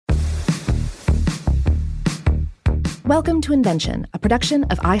Welcome to Invention, a production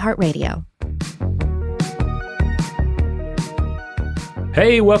of iHeartRadio.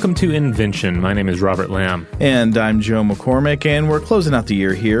 Hey, welcome to Invention. My name is Robert Lamb. And I'm Joe McCormick, and we're closing out the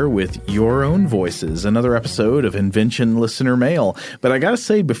year here with Your Own Voices, another episode of Invention Listener Mail. But I gotta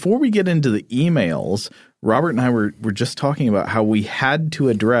say, before we get into the emails, Robert and I were just talking about how we had to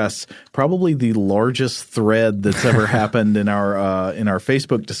address probably the largest thread that's ever happened in our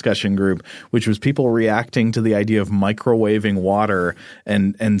Facebook discussion group, which was people reacting to the idea of microwaving water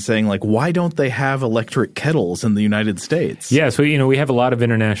and saying, like, why don't they have electric kettles in the United States? Yeah, so, we have a lot of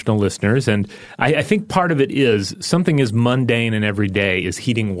international listeners, and I think part of it is something as mundane and everyday as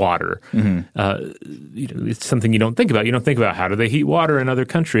heating water. Mm-hmm. It's something you don't think about. You don't think about how do they heat water in other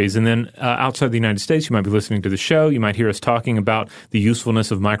countries. And then outside the United States, you might be listening to the show. You might hear us talking about the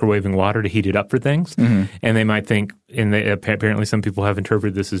usefulness of microwaving water to heat it up for things. Mm-hmm. And they might think, and apparently some people have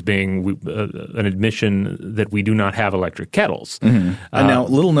interpreted this as being an admission that we do not have electric kettles. Mm-hmm. And now,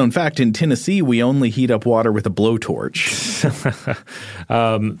 little known fact, in Tennessee, we only heat up water with a blowtorch.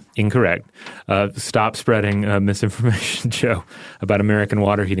 Incorrect. Stop spreading misinformation, Joe, about American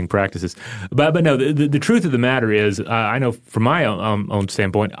water heating practices. But no, the truth of the matter is, I know from my own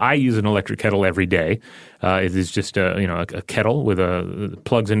standpoint, I use an electric kettle every day. It is just a kettle with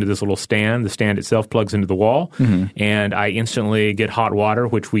plugs into this little stand. The stand itself plugs into the wall, mm-hmm. and I instantly get hot water,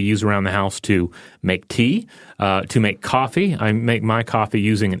 which we use around the house to make tea, to make coffee. I make my coffee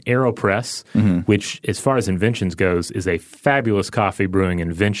using an AeroPress, mm-hmm. which, as far as inventions goes, is a fabulous coffee brewing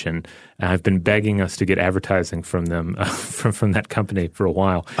invention. I've been begging us to get advertising from them, from that company for a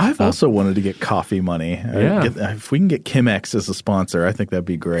while. I've also wanted to get coffee money. Yeah. If we can get Chemex as a sponsor, I think that'd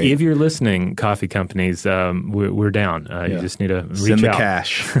be great. If you're listening, coffee companies, we're down. You just need to reach Send the out.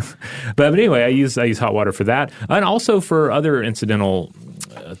 cash. But anyway, I use hot water for that, and also for other incidental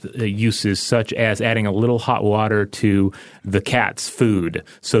uses, such as adding a little hot water to the cat's food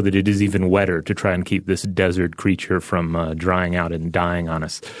so that it is even wetter to try and keep this desert creature from drying out and dying on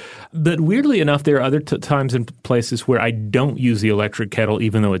us. But weirdly enough, there are other times and places where I don't use the electric kettle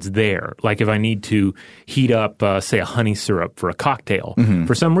even though it's there. Like if I need to heat up, say, a honey syrup for a cocktail. Mm-hmm.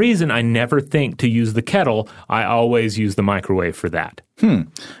 For some reason, I never think to use the kettle. I always use the microwave for that.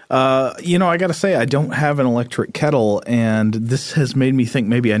 I got to say, I don't have an electric kettle, and this has made me think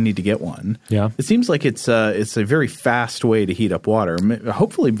maybe I need to get one. Yeah. It seems like it's a very fast way to heat up water.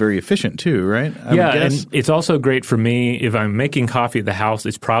 Hopefully very efficient too, right? And it's also great for me if I'm making coffee at the house.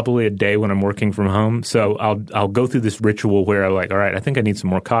 It's probably a day when I'm working from home, so I'll go through this ritual where I'm like, all right, I think I need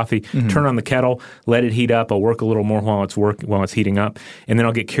some more coffee. Mm-hmm. Turn on the kettle, let it heat up. I'll work a little more while it's heating up, and then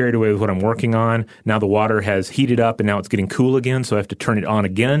I'll get carried away with what I'm working on. Now the water has heated up, and now it's getting cool again, so I have to turn it on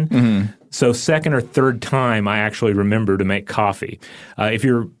again. Mm-hmm. So second or third time, I actually remember to make coffee. If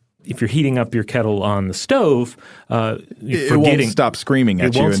you're heating up your kettle on the stove, it won't stop screaming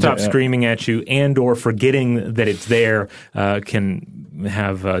at you. It won't stop screaming at you, and or forgetting that it's there can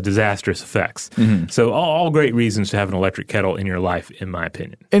have disastrous effects. Mm-hmm. So all great reasons to have an electric kettle in your life, in my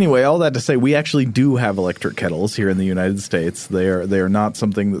opinion. Anyway, all that to say, we actually do have electric kettles here in the United States. They are not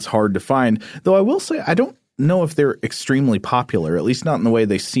something that's hard to find. Though I will say, I don't know if they're extremely popular, at least not in the way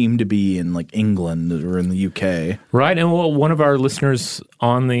they seem to be in like England or in the UK. Right. And one of our listeners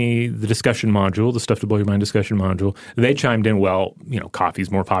on the discussion module, the Stuff to Blow Your Mind discussion module, they chimed in, coffee's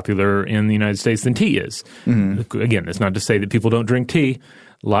more popular in the United States than tea is. Mm-hmm. Again, that's not to say that people don't drink tea.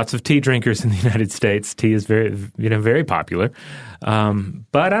 Lots of tea drinkers in the United States. Tea is very popular. But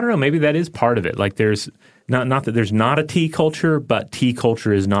I don't know, maybe that is part of it. Like there's not that there's not a tea culture, but tea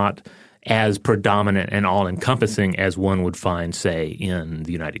culture is not as predominant and all-encompassing as one would find, say, in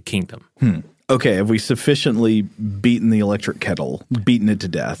the United Kingdom. Okay, have we sufficiently beaten the electric kettle, beaten it to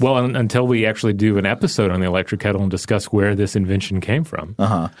death? Well, until we actually do an episode on the electric kettle and discuss where this invention came from.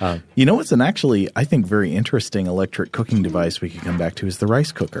 What's an actually, I think, very interesting electric cooking device we could come back to is the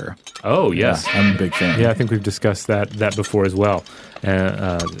rice cooker. Oh, yes. Yeah, I'm a big fan. Yeah, I think we've discussed that before as well.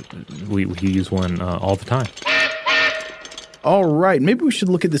 We use one all the time. All right, maybe we should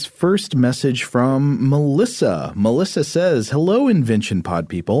look at this first message from Melissa. Melissa says, "Hello, Invention Pod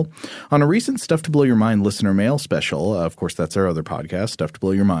people. On a recent Stuff to Blow Your Mind listener mail special, of course, that's our other podcast, Stuff to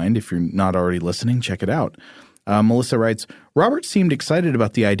Blow Your Mind. If you're not already listening, check it out. Melissa writes, Robert seemed excited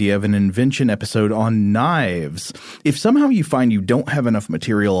about the idea of an invention episode on knives. If somehow you find you don't have enough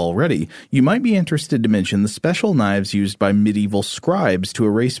material already, you might be interested to mention the special knives used by medieval scribes to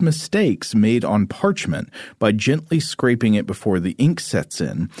erase mistakes made on parchment by gently scraping it before the ink sets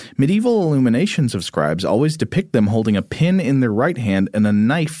in. Medieval illuminations of scribes always depict them holding a pen in their right hand and a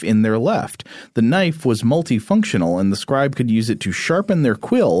knife in their left. The knife was multifunctional, and the scribe could use it to sharpen their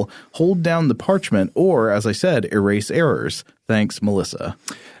quill, hold down the parchment, or, as I said, erase errors. Thanks, Melissa.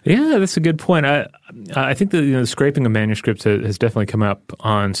 Yeah, that's a good point. I think that the scraping of manuscripts has definitely come up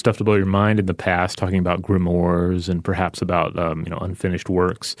on Stuff to Blow Your Mind in the past, talking about grimoires and perhaps about unfinished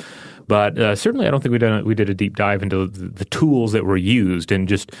works. But certainly, I don't think we did a deep dive into the tools that were used, and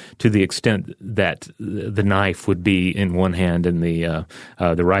just to the extent that the knife would be in one hand and the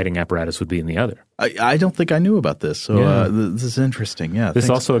writing apparatus would be in the other. I don't think I knew about this, so this is interesting. Yeah, this is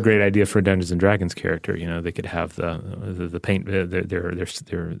also a great idea for a Dungeons and Dragons character. They could have the paint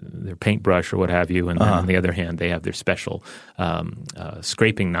their paintbrush or what have you, and then on the other hand, they have their special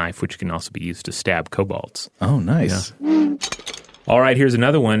scraping knife, which can also be used to stab kobolds. Oh, nice. Yeah. All right, here's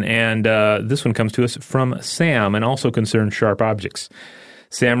another one, and this one comes to us from Sam, and also concerns sharp objects.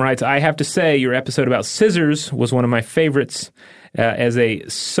 Sam writes, I have to say your episode about scissors was one of my favorites. As a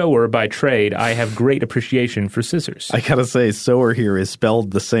sewer by trade, I have great appreciation for scissors. I gotta say, sewer here is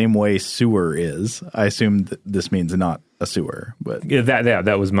spelled the same way sewer is. I assume that this means not a sewer, but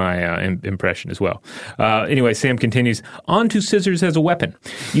that was my impression as well. Anyway, Sam continues, on to scissors as a weapon.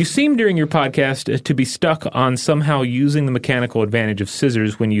 You seem during your podcast to be stuck on somehow using the mechanical advantage of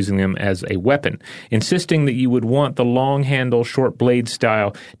scissors when using them as a weapon, insisting that you would want the long handle, short blade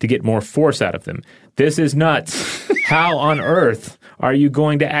style to get more force out of them. This is nuts. How on earth are you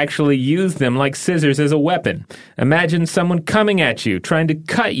going to actually use them like scissors as a weapon? Imagine someone coming at you, trying to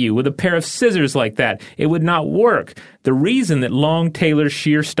cut you with a pair of scissors like that. It would not work. The reason that long tailor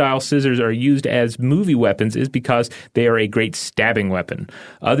shear style scissors are used as movie weapons is because they are a great stabbing weapon.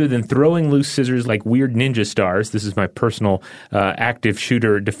 Other than throwing loose scissors like weird ninja stars, this is my personal active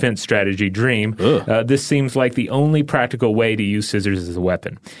shooter defense strategy dream, this seems like the only practical way to use scissors as a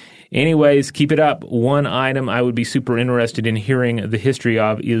weapon. Anyways, keep it up. One item I would be super interested in hearing the history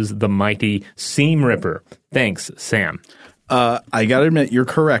of is the mighty seam ripper. Thanks, Sam. I gotta admit, you're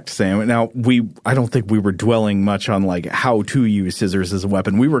correct, Sam. Now, I don't think we were dwelling much on like how to use scissors as a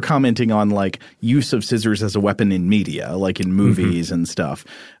weapon. We were commenting on like use of scissors as a weapon in media, like in movies and stuff,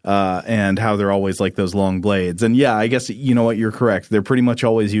 and how they're always like those long blades. And yeah, I guess you know what, you're correct. They're pretty much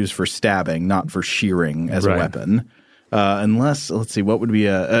always used for stabbing, not for shearing as a weapon. Unless, let's see, what would be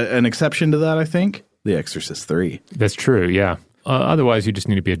an exception to that, I think? The Exorcist 3. That's true, yeah. Otherwise, you just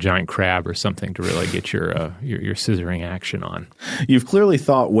need to be a giant crab or something to really get your scissoring action on. You've clearly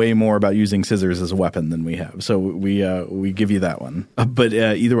thought way more about using scissors as a weapon than we have, so we give you that one. But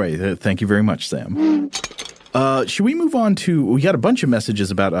either way, thank you very much, Sam. Should we move on to? We got a bunch of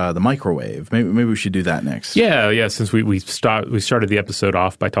messages about the microwave. Maybe we should do that next. Yeah. Since we started the episode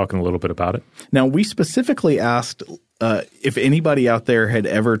off by talking a little bit about it. Now we specifically asked if anybody out there had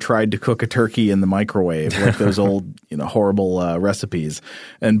ever tried to cook a turkey in the microwave, like those old, horrible recipes.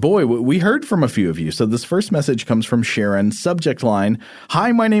 And boy, we heard from a few of you. So this first message comes from Sharon. Subject line,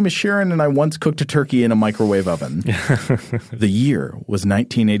 hi, my name is Sharon, and I once cooked a turkey in a microwave oven. The year was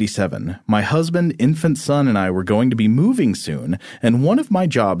 1987. My husband, infant son, and I were going to be moving soon, and one of my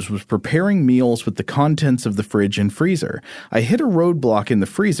jobs was preparing meals with the contents of the fridge and freezer. I hit a roadblock in the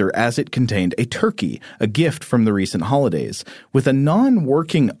freezer as it contained a turkey, a gift from the recent holidays. With a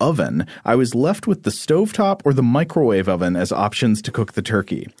non-working oven, I was left with the stovetop or the microwave oven as options to cook the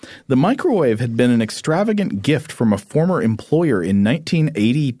turkey. The microwave had been an extravagant gift from a former employer in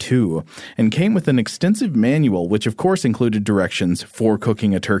 1982 and came with an extensive manual which of course included directions for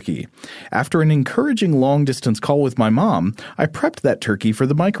cooking a turkey. After an encouraging long-distance call with my mom, I prepped that turkey for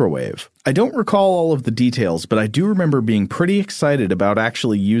the microwave. I don't recall all of the details, but I do remember being pretty excited about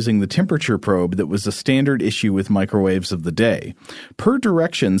actually using the temperature probe that was a standard issue with microwaves of the day. Per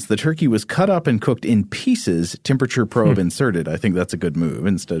directions, the turkey was cut up and cooked in pieces, temperature probe inserted. I think that's a good move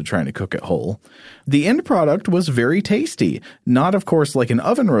instead of trying to cook it whole. The end product was very tasty. Not, of course, like an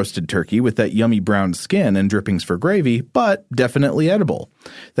oven-roasted turkey with that yummy brown skin and drippings for gravy, but definitely edible.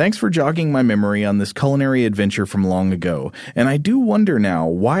 Thanks for jogging my memory on this culinary adventure from long ago, and I do wonder now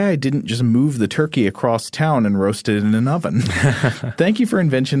why I didn't just move the turkey across town and roast it in an oven. Thank you for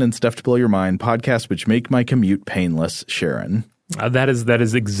Invention and Stuff to Blow Your Mind, podcasts which make my commute painless, Sharon. That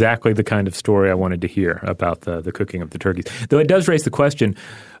is exactly the kind of story I wanted to hear about the cooking of the turkeys. Though it does raise the question,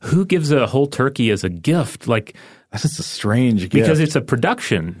 who gives a whole turkey as a gift? Like That is a strange gift. Because it's a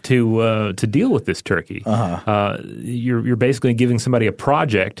production to deal with this turkey. You're basically giving somebody a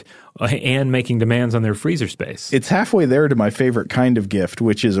project and making demands on their freezer space. It's halfway there to my favorite kind of gift,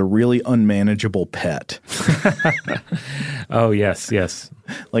 which is a really unmanageable pet. Oh, yes.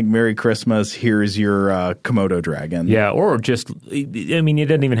 Like Merry Christmas, here's your Komodo dragon. Yeah, or just, I mean, it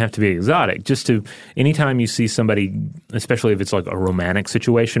doesn't even have to be exotic. Just to, anytime you see somebody, especially if it's like a romantic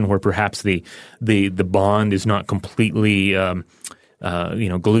situation where perhaps the bond is not completely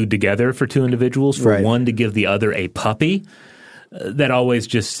glued together for two individuals, for one to give the other a puppy, that always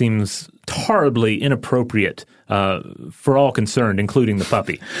just seems horribly inappropriate for all concerned, including the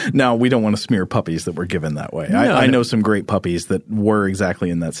puppy. Now, we don't want to smear puppies that were given that way. I know some great puppies that were exactly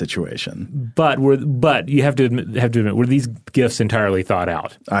in that situation. But you have to admit, were these gifts entirely thought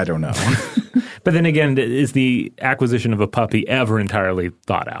out? I don't know. But then again, is the acquisition of a puppy ever entirely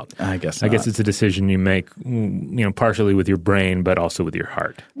thought out? I guess not. I guess it's a decision you make, partially with your brain, but also with your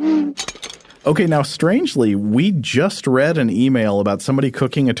heart. Okay, now strangely, we just read an email about somebody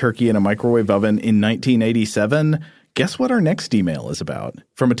cooking a turkey in a microwave oven in 1987. Guess what our next email is about?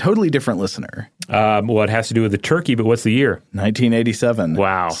 From a totally different listener. Well, it has to do with the turkey, but what's the year? 1987.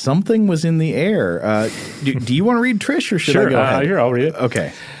 Wow. Something was in the air. Do you want to read, Trish, or should I go ahead? Here, I'll read it.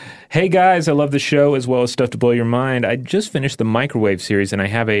 Okay. Hey guys, I love the show as well as Stuff to Blow Your Mind. I just finished the Microwave series and I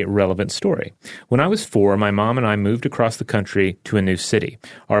have a relevant story. When I was 4, my mom and I moved across the country to a new city.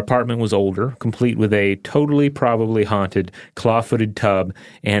 Our apartment was older, complete with a totally probably haunted claw-footed tub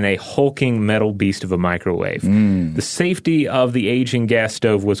and a hulking metal beast of a microwave. The safety of the aging gas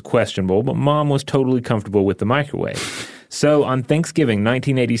stove was questionable, but Mom was totally comfortable with the microwave. So on Thanksgiving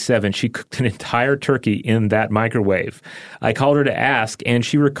 1987, she cooked an entire turkey in that microwave. I called her to ask, and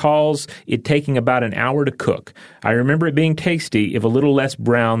she recalls it taking about an hour to cook. I remember it being tasty, if a little less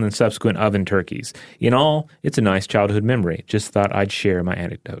brown than subsequent oven turkeys. In all, it's a nice childhood memory. Just thought I'd share my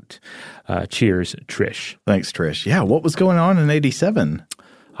anecdote. Cheers, Trish. Thanks, Trish. Yeah, what was going on in 87?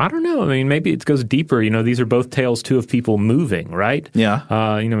 I don't know. I mean, maybe it goes deeper. These are both tales, too, of people moving, right? Yeah.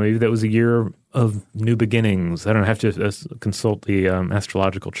 Maybe that was a year of new beginnings. I don't have to consult the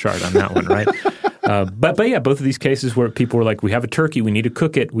astrological chart on that one, right? But yeah, both of these cases where people were like, we have a turkey, we need to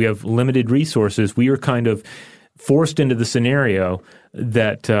cook it, we have limited resources. We are kind of forced into the scenario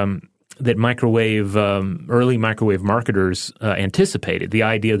that early microwave marketers anticipated, the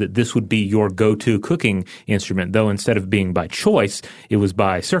idea that this would be your go-to cooking instrument, though instead of being by choice, it was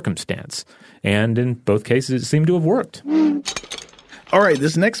by circumstance. And in both cases, it seemed to have worked. All right,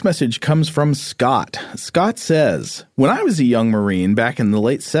 this next message comes from Scott. Scott says, when I was a young Marine back in the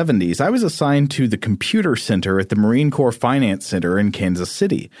late 70s, I was assigned to the Computer Center at the Marine Corps Finance Center in Kansas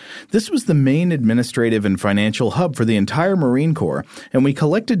City. This was the main administrative and financial hub for the entire Marine Corps, and we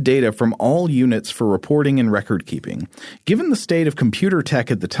collected data from all units for reporting and record keeping. Given the state of computer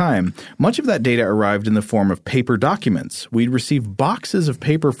tech at the time, much of that data arrived in the form of paper documents. We'd receive boxes of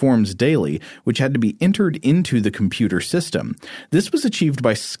paper forms daily, which had to be entered into the computer system. This was achieved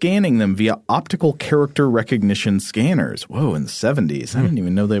by scanning them via optical character recognition scanners. Whoa, in the 70s. I didn't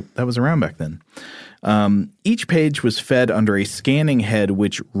even know that was around back then. Each page was fed under a scanning head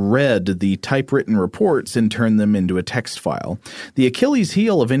which read the typewritten reports and turned them into a text file. The Achilles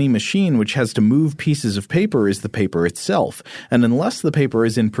heel of any machine which has to move pieces of paper is the paper itself, and unless the paper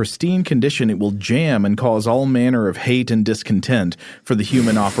is in pristine condition, it will jam and cause all manner of hate and discontent for the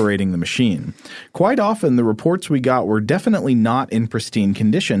human operating the machine. Quite often, the reports we got were definitely not in pristine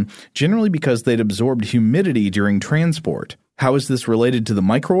condition, generally because they'd absorbed humidity during transport. How is this related to the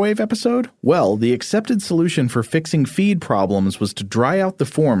microwave episode? Well, the accepted solution for fixing feed problems was to dry out the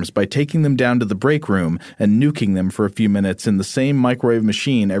forms by taking them down to the break room and nuking them for a few minutes in the same microwave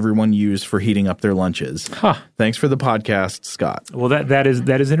machine everyone used for heating up their lunches. Thanks for the podcast, Scott. Well, that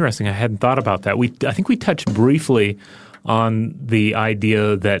is interesting. I hadn't thought about that. I think we touched briefly on the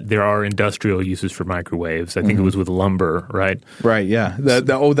idea that there are industrial uses for microwaves. I think it was with lumber, right? Right, yeah.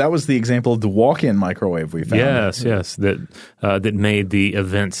 That was the example of the walk-in microwave we found. Yes. That made the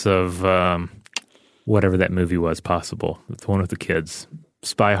events of whatever that movie was possible. The one with the kids.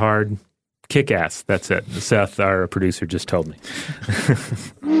 Spy Hard, Kick-Ass. That's it. Seth, our producer, just told me.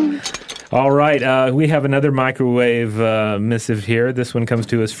 All right. We have another microwave missive here. This one comes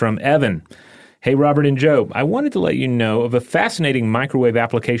to us from Evan. Hey, Robert and Joe, I wanted to let you know of a fascinating microwave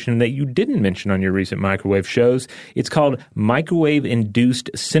application that you didn't mention on your recent microwave shows. It's called microwave-induced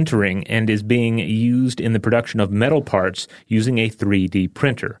sintering and is being used in the production of metal parts using a 3D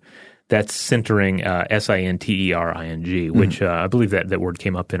printer. That's sintering, S-I-N-T-E-R-I-N-G, which I believe that word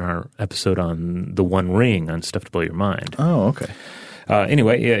came up in our episode on The One Ring on Stuff to Blow Your Mind. Oh, okay.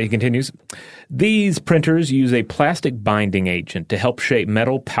 Anyway, he continues. These printers use a plastic binding agent to help shape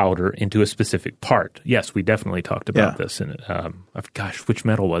metal powder into a specific part. Yes, we definitely talked about this. And which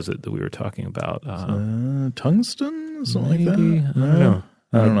metal was it that we were talking about? Tungsten? Something maybe? like that?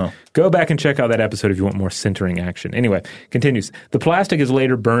 I don't know. Go back and check out that episode if you want more sintering action. Anyway, continues. The plastic is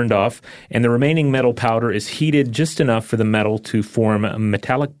later burned off, and the remaining metal powder is heated just enough for the metal to form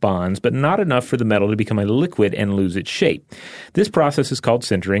metallic bonds, but not enough for the metal to become a liquid and lose its shape. This process is called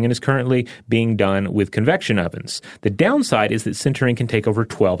sintering and is currently being done with convection ovens. The downside is that sintering can take over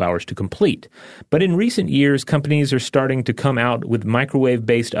 12 hours to complete. But in recent years, companies are starting to come out with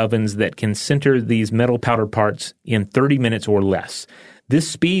microwave-based ovens that can sinter these metal powder parts in 30 minutes or less. This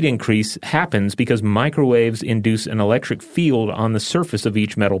speed increase happens because microwaves induce an electric field on the surface of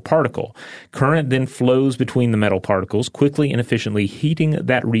each metal particle. Current then flows between the metal particles, quickly and efficiently heating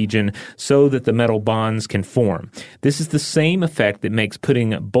that region so that the metal bonds can form. This is the same effect that makes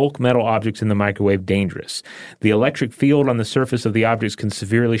putting bulk metal objects in the microwave dangerous. The electric field on the surface of the objects can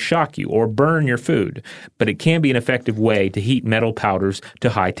severely shock you or burn your food, but it can be an effective way to heat metal powders to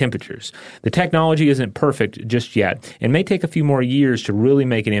high temperatures. The technology isn't perfect just yet and may take a few more years to really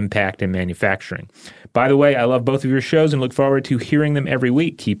make an impact in manufacturing. By the way, I love both of your shows and look forward to hearing them every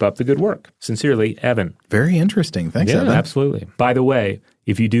week. Keep up the good work. Sincerely, Evan. Very interesting. Thanks, Evan. Absolutely. By the way,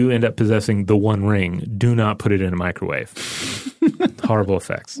 if you do end up possessing the One Ring, do not put it in a microwave. Horrible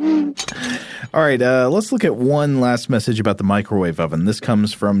effects. All right, let's look at one last message about the microwave oven. This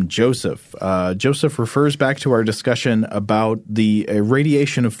comes from Joseph. Joseph refers back to our discussion about the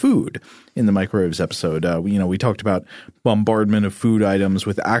radiation of food in the microwaves episode. We talked about bombardment of food items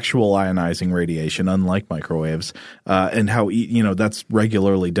with actual ionizing radiation, unlike microwaves, and how that's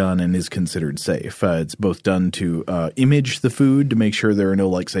regularly done and is considered safe. It's both done to image the food to make sure there are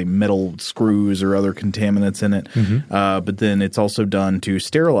no, say, metal screws or other contaminants in it. But then it's also done to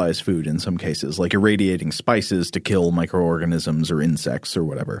sterilize food in some cases, like irradiating spices to kill microorganisms or insects or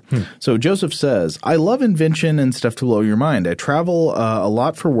whatever. So Joseph says, I love invention and stuff to blow your mind. I travel a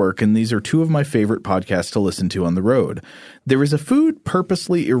lot for work, and these are two of my favorite podcasts to listen to on the road. There is a food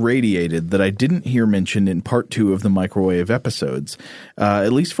purposely irradiated that I didn't hear mentioned in part 2 of the microwave episodes.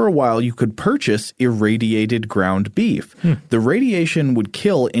 At least for a while, you could purchase irradiated ground beef. The radiation would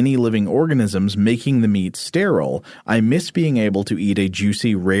kill any living organisms, making the meat sterile. I miss being able to eat a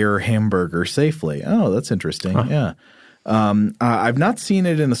juicy, rare hamburger safely. Oh, that's interesting. Yeah. I've not seen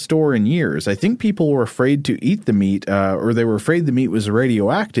it in a store in years. I think people were afraid to eat the meat, or they were afraid the meat was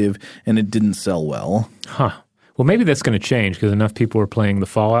radioactive and it didn't sell well. Well, maybe that's going to change because enough people are playing the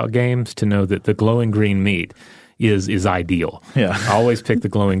Fallout games to know that the glowing green meat is ideal. Yeah. Always pick the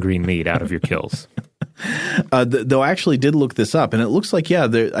glowing green meat out of your kills. Though I actually did look this up, and it looks like,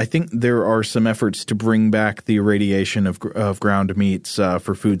 I think there are some efforts to bring back the irradiation of ground meats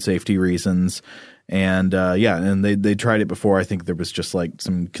for food safety reasons. And and they tried it before. I think there was just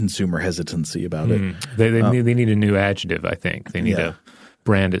some consumer hesitancy about it. They need a new adjective, I think. They need to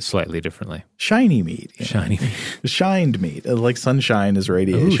brand it slightly differently. Shiny meat. Shiny meat. Shined meat. Like sunshine is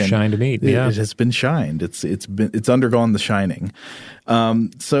radiation. Ooh, shined meat, yeah. It has been shined. It's undergone the shining.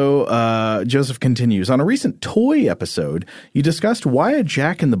 So Joseph continues. On a recent toy episode, you discussed why a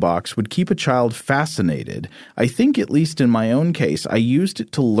Jack-in-the-Box would keep a child fascinated. I think, at least in my own case, I used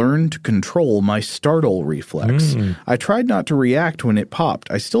it to learn to control my startle reflex. I tried not to react when it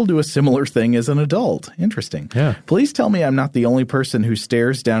popped. I still do a similar thing as an adult. Interesting. Yeah. Please tell me I'm not the only person who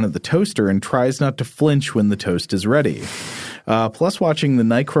stares down at the toaster and tries not to flinch when the toast is ready. Plus, watching the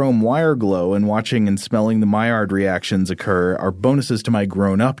nichrome wire glow and watching and smelling the Maillard reactions occur are bonuses to my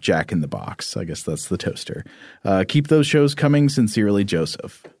grown-up Jack-in-the-Box. I guess that's the toaster. Keep those shows coming. Sincerely,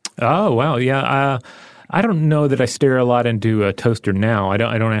 Joseph. Oh, wow. Yeah. I don't know that I stare a lot into a toaster now. I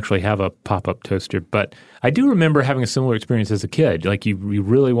don't actually have a pop-up toaster, but I do remember having a similar experience as a kid. Like you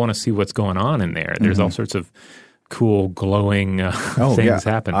really want to see what's going on in there. There's all sorts of cool glowing things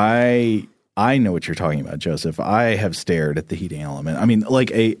happen. I know what you're talking about, Joseph. I have stared at the heating element. I mean,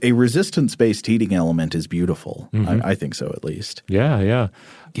 like a resistance-based heating element is beautiful. I think so, at least. Yeah.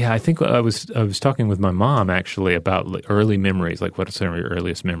 I think I was talking with my mom actually about early memories, like what are some of your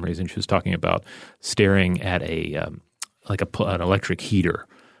earliest memories, and she was talking about staring at an electric heater.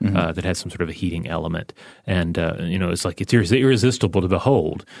 That has some sort of a heating element. And, it's irresistible to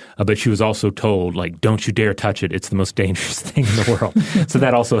behold. But she was also told, don't you dare touch it. It's the most dangerous thing in the world. So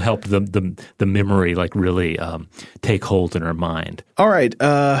that also helped the memory, really take hold in her mind. All right.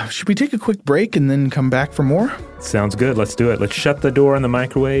 Should we take a quick break and then come back for more? Sounds good. Let's do it. Let's shut the door on the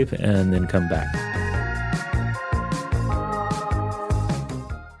microwave and then come back.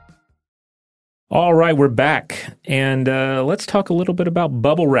 All right, we're back, and let's talk a little bit about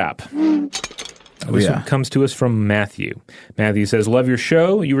bubble wrap. This one comes to us from Matthew. Matthew says, love your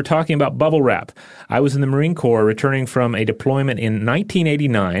show. You were talking about bubble wrap. I was in the Marine Corps returning from a deployment in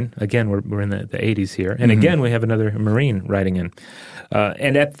 1989. Again, we're in the 80s here. And again, we have another Marine writing in.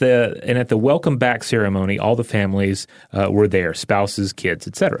 And at the welcome back ceremony, all the families were there, spouses, kids,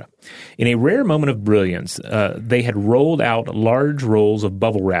 etc. In a rare moment of brilliance, they had rolled out large rolls of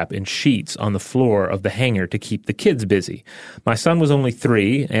bubble wrap in sheets on the floor of the hangar to keep the kids busy. My son was only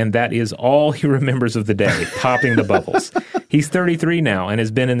 3, and that is all he remembers of the day, popping the bubbles. He's 33 now and has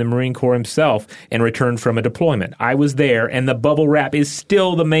been in the Marine Corps himself and returned from a deployment. I was there, and the bubble wrap is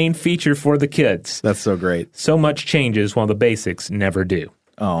still the main feature for the kids. That's so great. So much changes while the basics never do.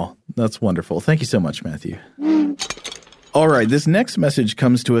 Oh, that's wonderful. Thank you so much, Matthew. All right, this next message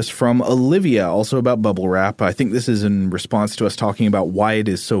comes to us from Olivia, also about bubble wrap. I think this is in response to us talking about why it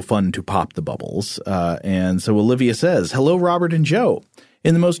is so fun to pop the bubbles. And so Olivia says, hello, Robert and Joe.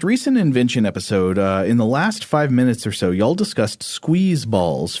 In the most recent Invention episode, in the last 5 minutes or so, y'all discussed squeeze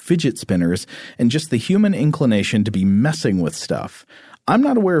balls, fidget spinners, and just the human inclination to be messing with stuff. I'm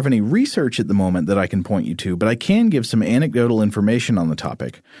not aware of any research at the moment that I can point you to, but I can give some anecdotal information on the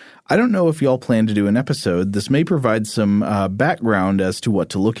topic. I don't know if y'all plan to do an episode. This may provide some background as to what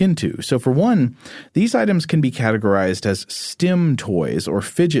to look into. So for one, these items can be categorized as STEM toys or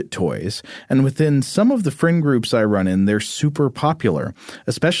fidget toys, and within some of the friend groups I run in, they're super popular,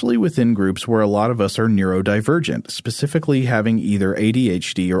 especially within groups where a lot of us are neurodivergent, specifically having either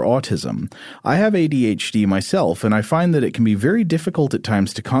ADHD or autism. I have ADHD myself, and I find that it can be very difficult at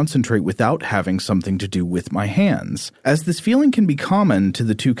times to concentrate without having something to do with my hands. As this feeling can be common to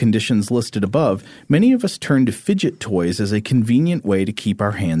the two conditions listed above, many of us turn to fidget toys as a convenient way to keep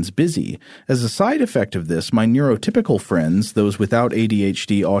our hands busy. As a side effect of this, my neurotypical friends, those without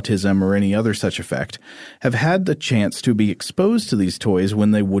ADHD, autism, or any other such effect, have had the chance to be exposed to these toys when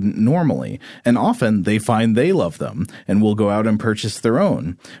they wouldn't normally, and often they find they love them and will go out and purchase their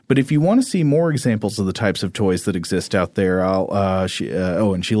own. But if you want to see more examples of the types of toys that exist out there,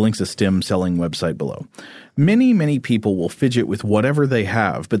 and she links a STEM selling website below. Many people will fidget with whatever they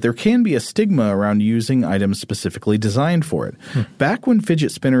have, but there can be a stigma around using items specifically designed for it. Back when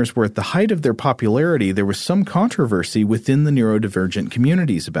fidget spinners were at the height of their popularity, there was some controversy within the neurodivergent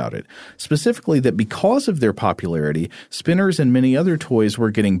communities about it. Specifically that because of their popularity, spinners and many other toys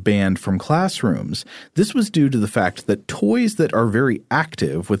were getting banned from classrooms. This was due to the fact that toys that are very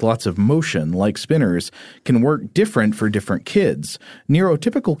active with lots of motion, like spinners, can work different for different kids.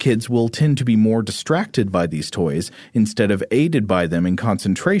 Neurotypical kids will tend to be more distracted by these toys instead of aided by them in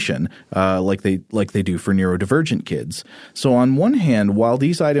concentration, like they do for neurodivergent kids. So on one hand, while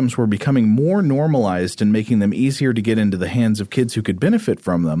these items were becoming more normalized and making them easier to get into the hands of kids who could benefit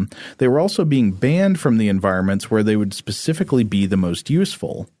from them, they were also being banned from the environments where they would specifically be the most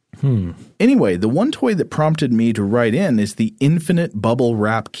useful. Anyway, the one toy that prompted me to write in is the Infinite Bubble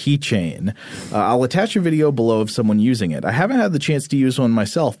Wrap Keychain. I'll attach a video below of someone using it. I haven't had the chance to use one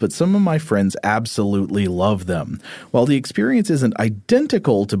myself, but some of my friends absolutely love them. While the experience isn't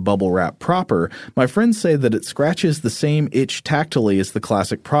identical to bubble wrap proper, my friends say that it scratches the same itch tactily as the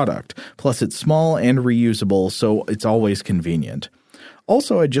classic product. Plus, it's small and reusable, so it's always convenient.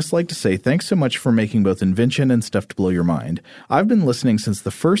 Also, I'd just like to say thanks so much for making both Invention and Stuff to Blow Your Mind. I've been listening since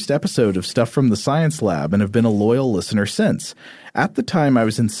the first episode of Stuff from the Science Lab and have been a loyal listener since. At the time, I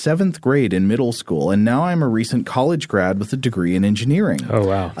was in 7th grade in middle school, and now I'm a recent college grad with a degree in engineering. Oh,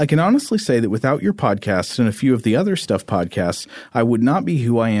 wow. I can honestly say that without your podcasts and a few of the other Stuff podcasts, I would not be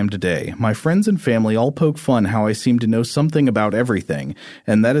who I am today. My friends and family all poke fun how I seem to know something about everything,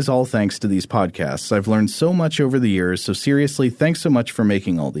 and that is all thanks to these podcasts. I've learned so much over the years, so seriously, thanks so much for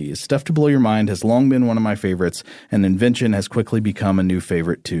making all these. Stuff to Blow Your Mind has long been one of my favorites, and Invention has quickly become a new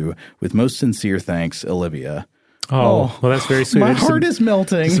favorite too. With most sincere thanks, Olivia. Oh, well, that's very sweet. My heart is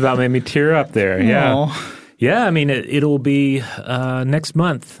melting. Just about made me tear up there. Yeah. Yeah, I mean, it'll be next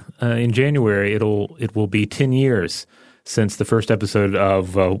month in January. It will be 10 years since the first episode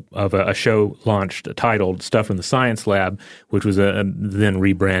of a show launched titled Stuff from the Science Lab, which was then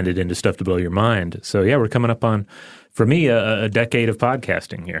rebranded into Stuff to Blow Your Mind. So, yeah, we're coming up on, for me, a decade of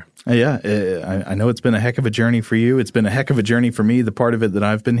podcasting here. Yeah, I know it's been a heck of a journey for you. It's been a heck of a journey for me, the part of it that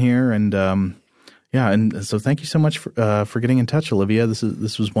I've been here, and yeah, and so thank you so much for getting in touch, Olivia.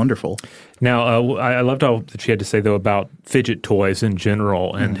 This was wonderful. Now, I loved all that she had to say, though, about fidget toys in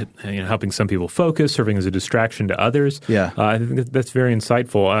general and helping some people focus, serving as a distraction to others. Yeah. I think that's very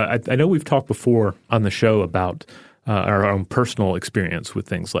insightful. I know we've talked before on the show about our own personal experience with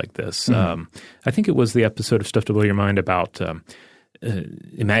things like this. I think it was the episode of Stuff to Blow Your Mind about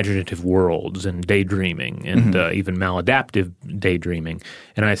imaginative worlds and daydreaming and even maladaptive daydreaming.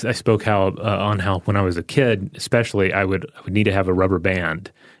 And I spoke on how when I was a kid, especially, I would need to have a rubber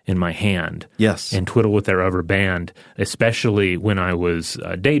band in my hand. Yes. And twiddle with that rubber band, especially when I was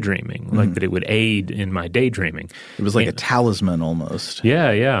daydreaming, like that it would aid in my daydreaming. It was like a talisman almost.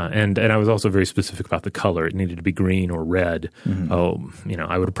 Yeah. And I was also very specific about the color. It needed to be green or red.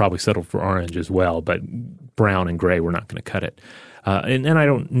 I would have probably settled for orange as well, but brown and gray were not going to cut it. And I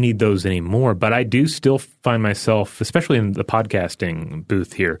don't need those anymore, but I do still find myself, especially in the podcasting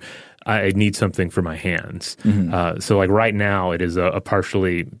booth here, I need something for my hands. So like right now it is a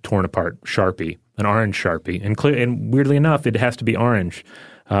partially torn apart Sharpie, an orange Sharpie. And weirdly enough, it has to be orange.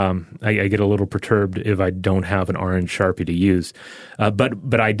 I get a little perturbed if I don't have an orange Sharpie to use.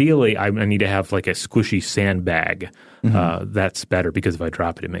 But ideally, I need to have like a squishy sandbag. That's better because if I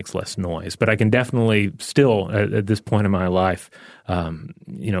drop it, it makes less noise. But I can definitely still, at this point in my life,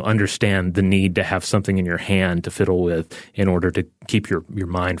 understand the need to have something in your hand to fiddle with in order to keep your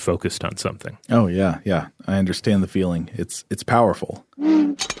mind focused on something. Oh, yeah. I understand the feeling. It's powerful.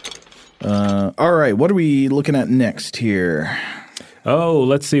 All right. What are we looking at next here? Oh,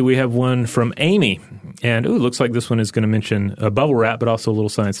 let's see. We have one from Amy. And it looks like this one is going to mention bubble wrap, but also a little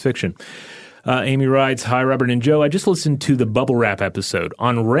science fiction. Amy writes, "Hi, Robert and Joe. I just listened to the Bubble Wrap episode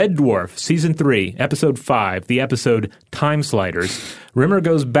on Red Dwarf, Season 3, Episode 5, the episode Time Sliders. Rimmer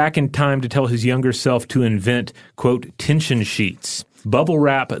goes back in time to tell his younger self to invent, quote, tension sheets. Bubble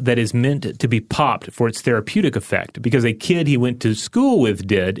wrap that is meant to be popped for its therapeutic effect because a kid he went to school with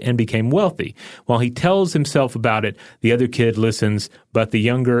did and became wealthy. While he tells himself about it, the other kid listens, but the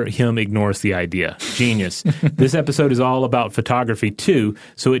younger him ignores the idea. Genius. This episode is all about photography too,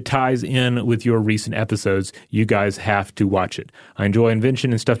 so it ties in with your recent episodes. You guys have to watch it. I enjoy invention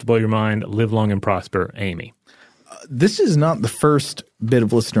and stuff to blow your mind. Live long and prosper, Amy." This is not the first bit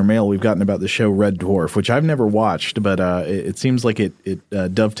of listener mail we've gotten about the show Red Dwarf, which I've never watched, but it seems like it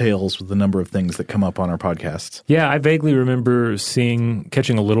dovetails with the number of things that come up on our podcasts. Yeah, I vaguely remember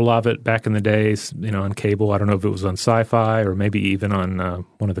catching a little of it back in the days, on cable. I don't know if it was on Sci-Fi or maybe even on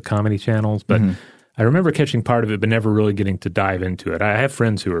one of the comedy channels, but I remember catching part of it, but never really getting to dive into it. I have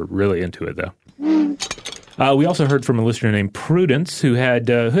friends who are really into it, though. We also heard from a listener named Prudence who had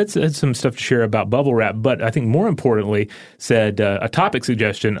some stuff to share about bubble wrap, but I think more importantly said a topic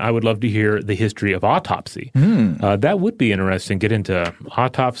suggestion. I would love to hear the history of autopsy. That would be interesting. Get into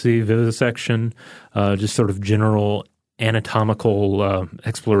autopsy, vivisection, just sort of general anatomical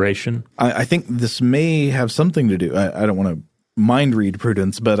exploration. I think this may have something to do. I don't want to mind read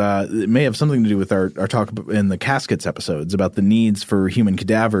Prudence, but it may have something to do with our talk in the caskets episodes about the needs for human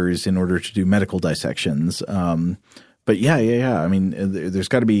cadavers in order to do medical dissections. But yeah. I mean, there's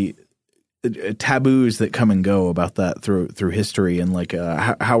got to be taboos that come and go about that through history, and like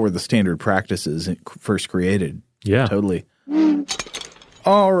how were the standard practices first created? Yeah, totally.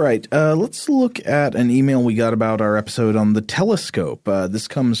 All right, let's look at an email we got about our episode on the telescope. This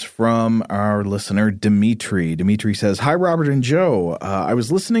comes from our listener, Dimitri. Dimitri says, "Hi, Robert and Joe. I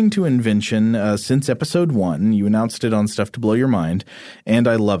was listening to Invention since episode 1. You announced it on Stuff to Blow Your Mind, and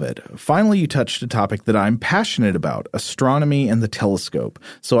I love it. Finally, you touched a topic that I'm passionate about, astronomy and the telescope,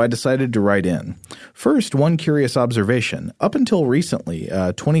 so I decided to write in. First, one curious observation. Up until recently,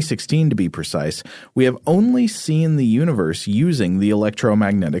 2016 to be precise, we have only seen the universe using the electromagnetic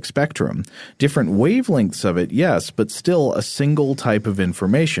spectrum. Different wavelengths of it, yes, but still a single type of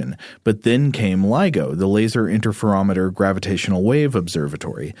information. But then came LIGO, the Laser Interferometer Gravitational Wave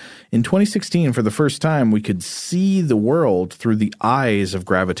Observatory. In 2016, for the first time, we could see the world through the eyes of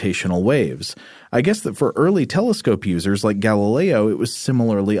gravitational waves. I guess that for early telescope users like Galileo, it was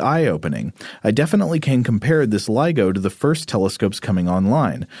similarly eye-opening. I definitely can compare this LIGO to the first telescopes coming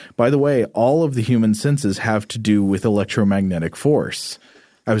online. By the way, all of the human senses have to do with electromagnetic force."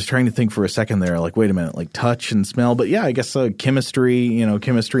 I was trying to think for a second there, like, wait a minute, like touch and smell. But yeah, I guess chemistry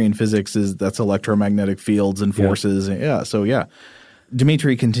and physics that's electromagnetic fields and forces. Yeah, so yeah.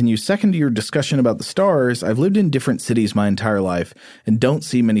 Dimitri continues, "Second to your discussion about the stars, I've lived in different cities my entire life and don't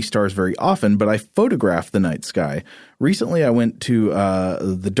see many stars very often, but I photograph the night sky. Recently, I went to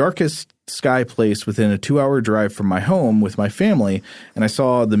the darkest sky place within a 2-hour drive from my home with my family, and I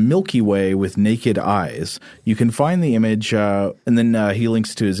saw the Milky Way with naked eyes. You can find the image, and then he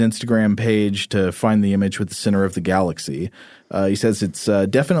links to his Instagram page to find the image with the center of the galaxy. He says it's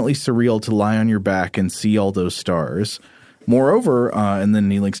definitely surreal to lie on your back and see all those stars. Moreover, and then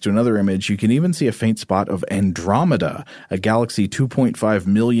he links to another image, you can even see a faint spot of Andromeda, a galaxy 2.5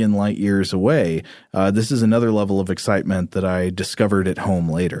 million light years away. This is another level of excitement that I discovered at home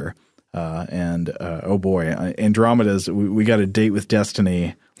later." Oh boy, Andromeda's, we got a date with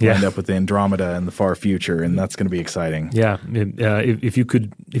Destiny lined up with Andromeda in the far future, and that's going to be exciting. Yeah, if you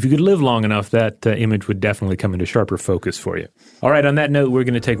could live long enough, that image would definitely come into sharper focus for you. All right, on that note, we're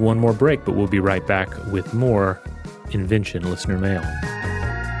going to take one more break, but we'll be right back with more Invention Listener Mail.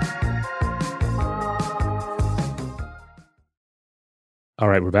 All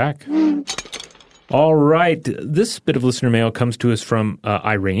right, we're back. All right. This bit of listener mail comes to us from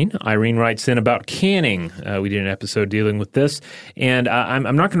Irene. Irene writes in about canning. We did an episode dealing with this, and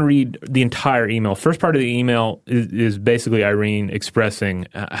I'm not going to read the entire email. First part of the email is basically Irene expressing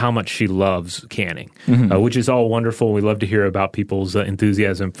how much she loves canning, which is all wonderful. We love to hear about people's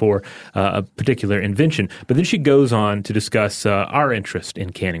enthusiasm for a particular invention. But then she goes on to discuss our interest in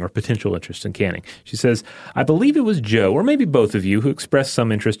canning or potential interest in canning. She says, I believe it was Joe, or maybe both of you, who expressed some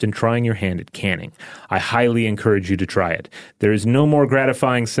interest in trying your hand at canning. I highly encourage you to try it. There is no more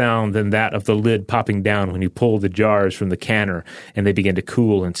gratifying sound than that of the lid popping down when you pull the jars from the canner and they begin to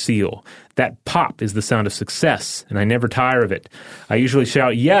cool and seal. That pop is the sound of success, and I never tire of it. I usually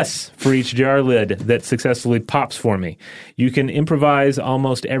shout yes for each jar lid that successfully pops for me. You can improvise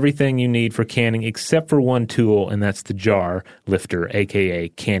almost everything you need for canning except for one tool, and that's the jar lifter, aka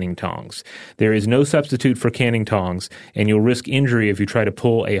canning tongs. There is no substitute for canning tongs, and you'll risk injury if you try to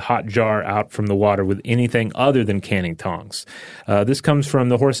pull a hot jar out from the water with anything other than canning tongs. This comes from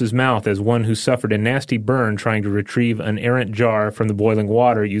the horse's mouth as one who suffered a nasty burn trying to retrieve an errant jar from the boiling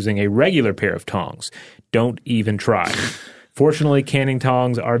water using a regular pair of tongs. Don't even try. Fortunately, canning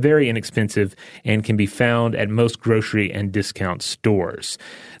tongs are very inexpensive and can be found at most grocery and discount stores.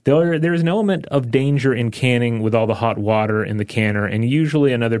 There is an element of danger in canning with all the hot water in the canner and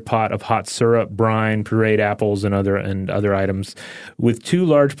usually another pot of hot syrup, brine, pureed apples, and other items. With 2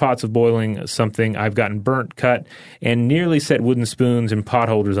 large pots of boiling something, I've gotten burnt, cut, and nearly set wooden spoons and pot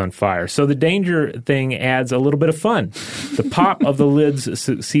holders on fire. So the danger thing adds a little bit of fun. The pop of the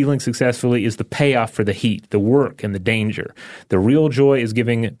lids sealing successfully is the payoff for the heat, the work, and the danger. The real joy is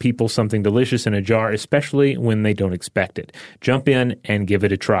giving people something delicious in a jar, especially when they don't expect it. Jump in and give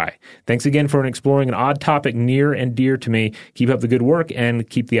it a try. Thanks again for exploring an odd topic near and dear to me. Keep up the good work and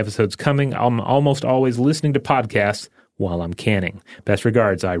keep the episodes coming. I'm almost always listening to podcasts while I'm canning. Best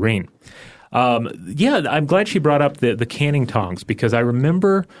regards, Irene. I'm glad she brought up the canning tongs because I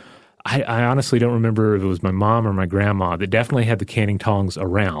remember I honestly don't remember if it was my mom or my grandma that definitely had the canning tongs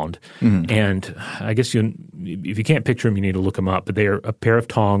around. And I guess if you can't picture them, you need to look them up. But they are a pair of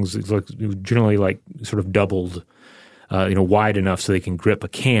tongs, generally like sort of doubled, wide enough so they can grip a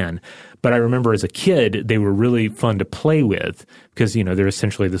can. But I remember as a kid, they were really fun to play with because, they're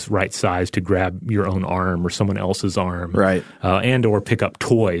essentially this right size to grab your own arm or someone else's arm. Right. And or pick up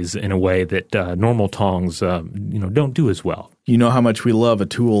toys in a way that normal tongs, don't do as well. You know how much we love a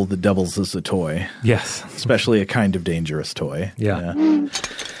tool that doubles as a toy. Yes. Especially a kind of dangerous toy. Yeah.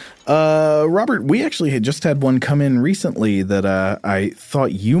 Robert, we actually had just had one come in recently that I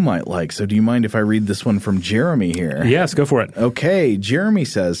thought you might like. So do you mind if I read this one from Jeremy here? Yes, go for it. Okay. Jeremy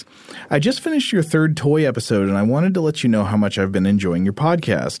says, I just finished your 3rd toy episode, and I wanted to let you know how much I've been enjoying your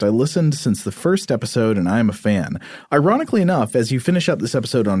podcast. I listened since the first episode, and I am a fan. Ironically enough, as you finish up this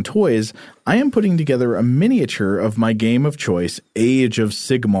episode on toys, I am putting together a miniature of my game of choice, Age of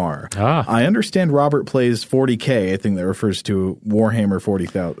Sigmar. I understand Robert plays 40K. I think that refers to Warhammer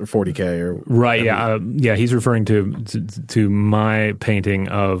 40K or right. Yeah. He's referring to my painting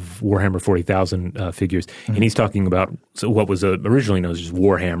of Warhammer 40,000 figures, and he's talking about what was originally known as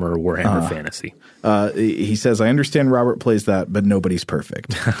Warhammer or Warhammer Fantasy. He says, I understand Robert plays that, but nobody's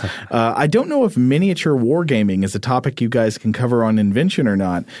perfect. I don't know if miniature wargaming is a topic you guys can cover on Invention or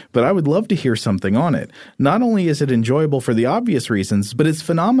not, but I would love to hear something on it. Not only is it enjoyable for the obvious reasons, but it's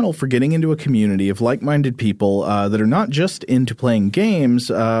phenomenal for getting into a community of like-minded people that are not just into playing games,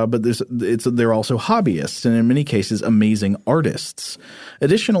 but they're also hobbyists and in many cases amazing artists.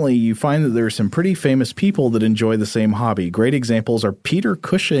 Additionally, you find that there are some pretty famous people that enjoy the same hobby. Great examples are Peter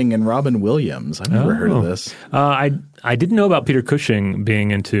Cushing and Robin Williams. I've never heard of this. I didn't know about Peter Cushing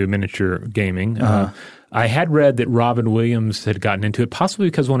being into miniature gaming. I had read that Robin Williams had gotten into it, possibly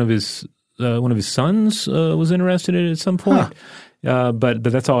because one of his sons was interested in it at some point. But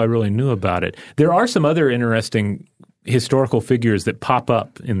that's all I really knew about it. There are some other interesting historical figures that pop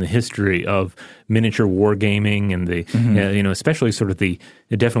up in the history of miniature wargaming and the especially sort of the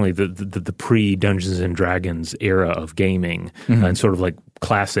pre Dungeons and Dragons era of gaming and sort of like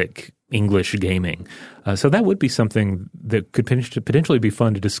classic English gaming. So that would be something that could potentially be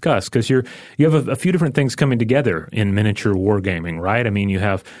fun to discuss, because you have a few different things coming together in miniature wargaming, right? I mean, you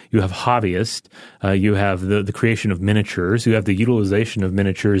have hobbyists, you have the creation of miniatures, you have the utilization of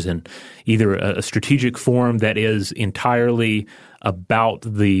miniatures in either a strategic form that is entirely about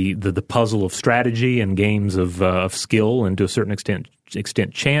the puzzle of strategy and games of skill, and to a certain extent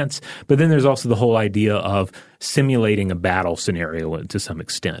chance. But then there's also the whole idea of simulating a battle scenario to some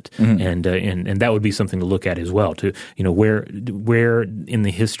extent, and that would be something to look at as well. To where in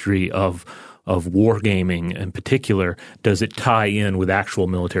the history of wargaming in particular does it tie in with actual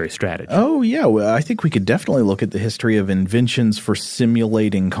military strategy? Oh yeah, well, I think we could definitely look at the history of inventions for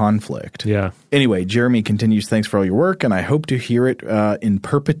simulating conflict. Yeah. Anyway, Jeremy continues, thanks for all your work, and I hope to hear it in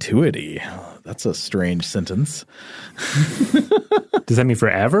perpetuity. That's a strange sentence. Does that mean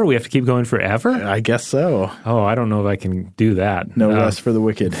forever? We have to keep going forever? I guess so. Oh, I don't know if I can do that. No less for the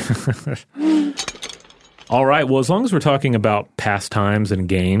wicked. All right. Well, as long as we're talking about pastimes and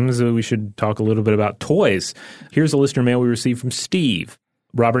games, we should talk a little bit about toys. Here's a listener mail we received from Steve.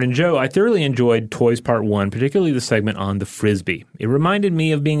 Robert and Joe, I thoroughly enjoyed Toys Part 1, particularly the segment on the Frisbee. It reminded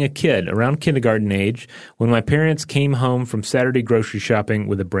me of being a kid around kindergarten age when my parents came home from Saturday grocery shopping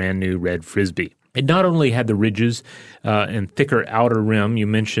with a brand new red Frisbee. It not only had the ridges and thicker outer rim you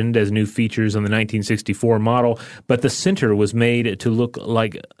mentioned as new features on the 1964 model, but the center was made to look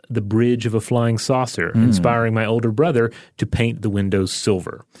like the bridge of a flying saucer, inspiring my older brother to paint the windows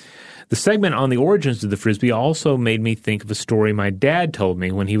silver. The segment on the origins of the Frisbee also made me think of a story my dad told me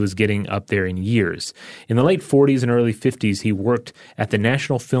when he was getting up there in years. In the late 40s and early 50s, he worked at the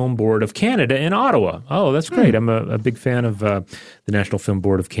National Film Board of Canada in Ottawa. Oh, that's great. I'm a big fan of the National Film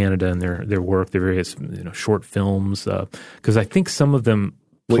Board of Canada and their work, their various short films, because I think some of them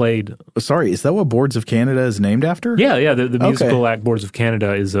played. Sorry, is that what Boards of Canada is named after? Yeah. The Musical Act Boards of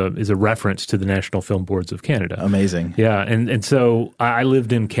Canada is a reference to the National Film Boards of Canada. Amazing. Yeah, and so I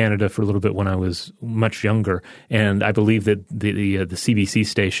lived in Canada for a little bit when I was much younger, and I believe that the CBC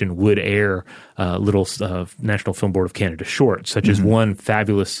station would air little National Film Board of Canada shorts, such as one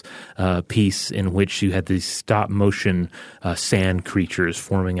fabulous piece in which you had these stop motion sand creatures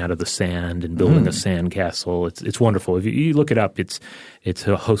forming out of the sand and building a sand castle. It's wonderful. If you look it up, it's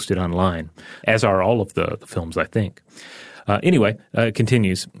hosted online, as are all of the films, I think. Anyway, it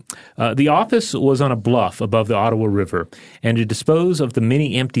continues. The office was on a bluff above the Ottawa River, and to dispose of the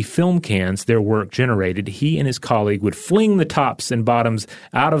many empty film cans their work generated, he and his colleague would fling the tops and bottoms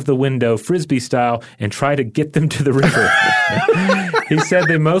out of the window, Frisbee style, and try to get them to the river. He said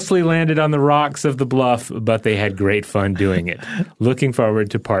they mostly landed on the rocks of the bluff, but they had great fun doing it. Looking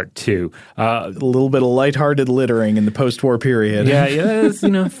forward to part 2. A little bit of lighthearted littering in the post-war period. Yeah, it was,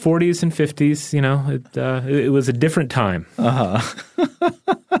 40s and 50s, it was a different time.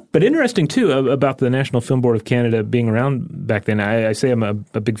 But interesting, too, about the National Film Board of Canada being around back then. I say I'm a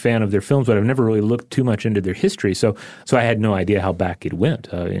big fan of their films, but I've never really looked too much into their history. So I had no idea how back it went,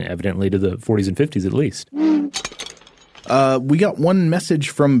 evidently to the 40s and 50s at least. We got one message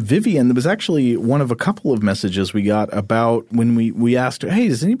from Vivian that was actually one of a couple of messages we got about when we asked her, hey,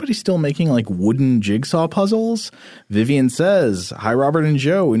 is anybody still making like wooden jigsaw puzzles? Vivian says, hi, Robert and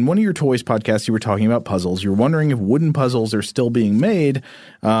Joe. In one of your Toys podcasts, you were talking about puzzles. You were wondering if wooden puzzles are still being made.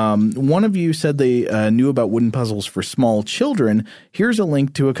 One of you said they knew about wooden puzzles for small children. Here's a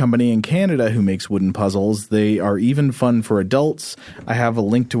link to a company in Canada who makes wooden puzzles. They are even fun for adults. I have a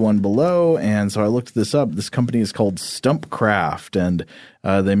link to one below, and so I looked this up. This company is called Stumpcraft, and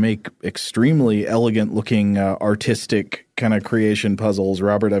they make extremely elegant-looking, artistic kind of creation puzzles.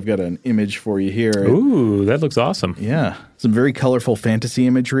 Robert, I've got an image for you here. Ooh, that looks awesome. Yeah. Some very colorful fantasy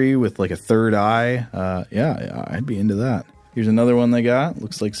imagery with like a third eye. Yeah, I'd be into that. Here's another one they got.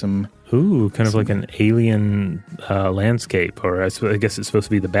 Looks like some... Ooh, kind of like an alien landscape, or I guess it's supposed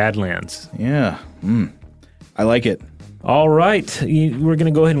to be the Badlands. Yeah. I like it. All right. We're going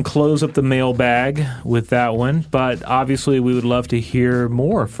to go ahead and close up the mailbag with that one. But obviously, we would love to hear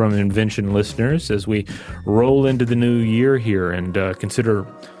more from Invention listeners as we roll into the new year here and consider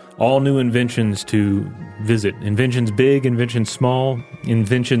all new inventions to visit. Inventions big, inventions small,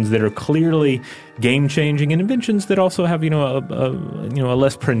 inventions that are clearly game-changing, and inventions that also have, a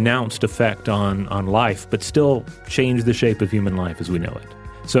less pronounced effect on life, but still change the shape of human life as we know it.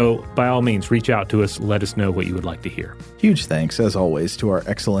 So, by all means, reach out to us. Let us know what you would like to hear. Huge thanks, as always, to our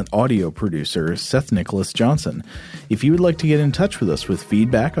excellent audio producer, Seth Nicholas Johnson. If you would like to get in touch with us with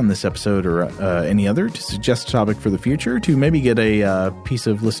feedback on this episode or any other, to suggest a topic for the future, to maybe get a piece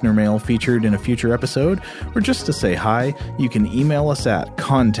of listener mail featured in a future episode, or just to say hi, you can email us at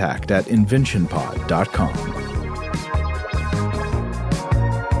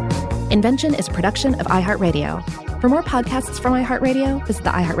contact@inventionpod.com. Invention is a production of iHeartRadio. For more podcasts from iHeartRadio, visit the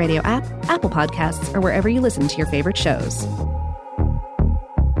iHeartRadio app, Apple Podcasts, or wherever you listen to your favorite shows.